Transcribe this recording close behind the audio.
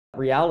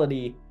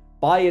reality,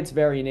 by its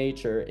very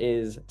nature,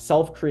 is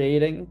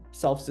self-creating,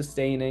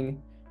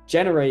 self-sustaining,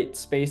 generates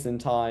space and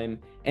time,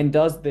 and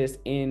does this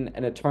in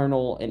an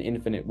eternal and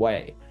infinite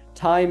way.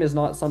 Time is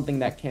not something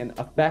that can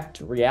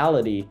affect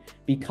reality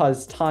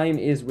because time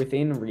is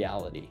within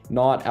reality,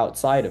 not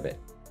outside of it.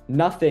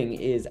 Nothing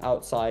is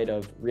outside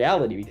of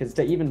reality, because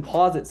to even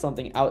posit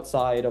something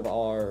outside of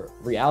our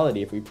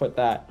reality, if we put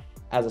that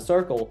as a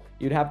circle,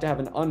 you'd have to have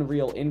an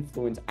unreal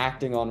influence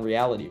acting on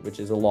reality, which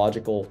is a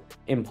logical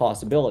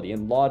impossibility.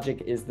 And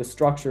logic is the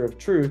structure of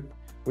truth,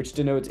 which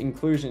denotes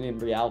inclusion in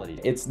reality.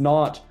 It's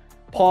not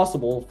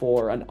possible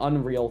for an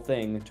unreal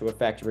thing to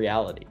affect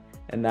reality,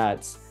 and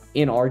that's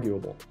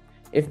inarguable.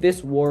 If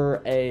this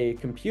were a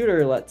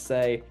computer, let's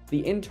say,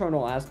 the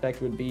internal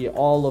aspect would be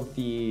all of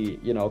the,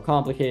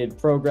 complicated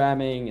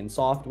programming and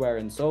software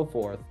and so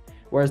forth,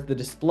 whereas the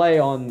display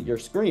on your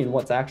screen,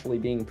 what's actually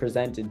being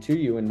presented to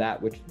you and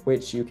that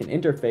which you can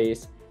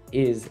interface,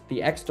 is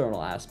the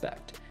external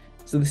aspect.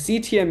 So the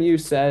CTMU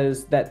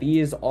says that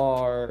these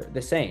are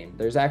the same.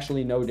 There's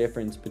actually no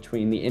difference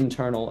between the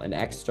internal and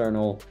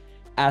external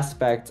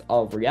aspect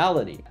of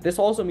reality. This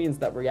also means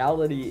that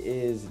reality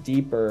is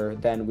deeper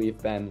than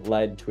we've been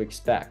led to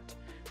expect.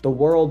 The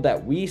world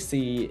that we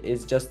see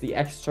is just the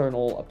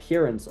external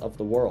appearance of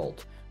the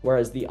world,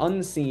 whereas the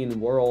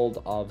unseen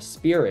world of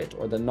spirit,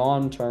 or the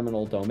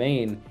non-terminal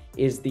domain,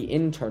 is the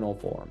internal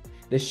form,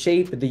 the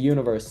shape the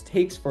universe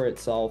takes for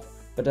itself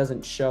but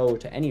doesn't show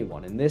to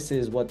anyone. And this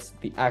is what's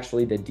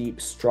actually the deep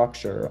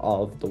structure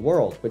of the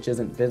world, which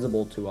isn't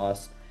visible to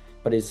us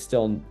but is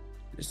still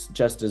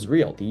just as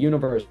real. The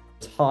universe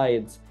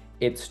hides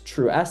its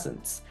true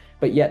essence,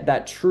 but yet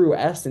that true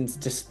essence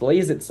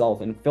displays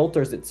itself and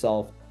filters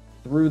itself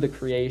through the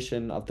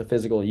creation of the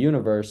physical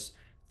universe,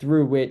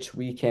 through which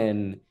we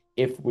can,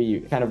 if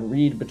we kind of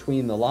read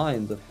between the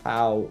lines of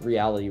how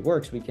reality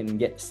works, we can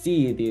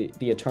see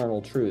the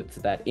eternal truth,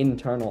 that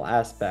internal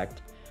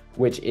aspect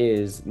which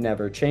is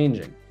never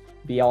changing,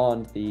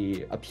 beyond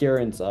the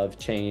appearance of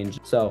change.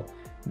 So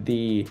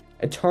the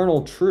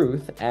eternal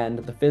truth and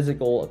the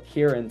physical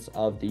appearance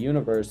of the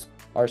universe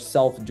are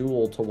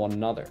self-dual to one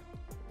another.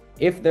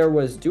 If there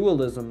was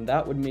dualism,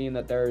 that would mean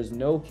that there is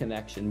no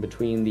connection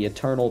between the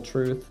eternal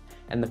truth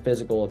and the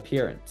physical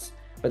appearance.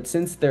 But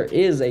since there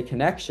is a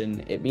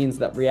connection, it means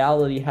that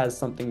reality has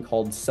something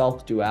called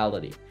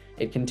self-duality.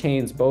 It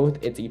contains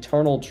both its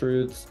eternal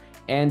truths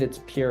and its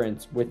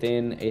appearance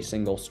within a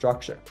single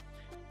structure.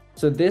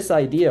 So this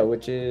idea,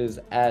 which is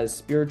as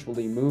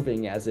spiritually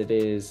moving as it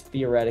is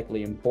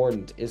theoretically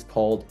important, is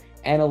called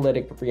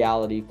analytic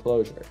reality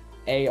closure,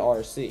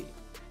 ARC.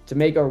 To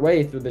make our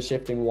way through the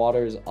shifting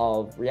waters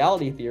of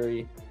reality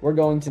theory, we're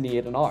going to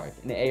need an ARC,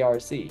 an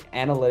ARC,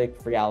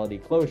 analytic reality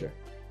closure.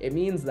 It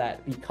means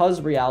that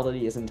because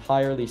reality is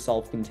entirely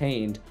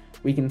self-contained,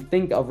 we can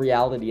think of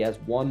reality as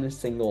one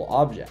single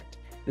object.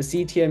 The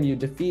CTMU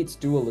defeats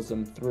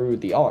dualism through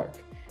the ARC.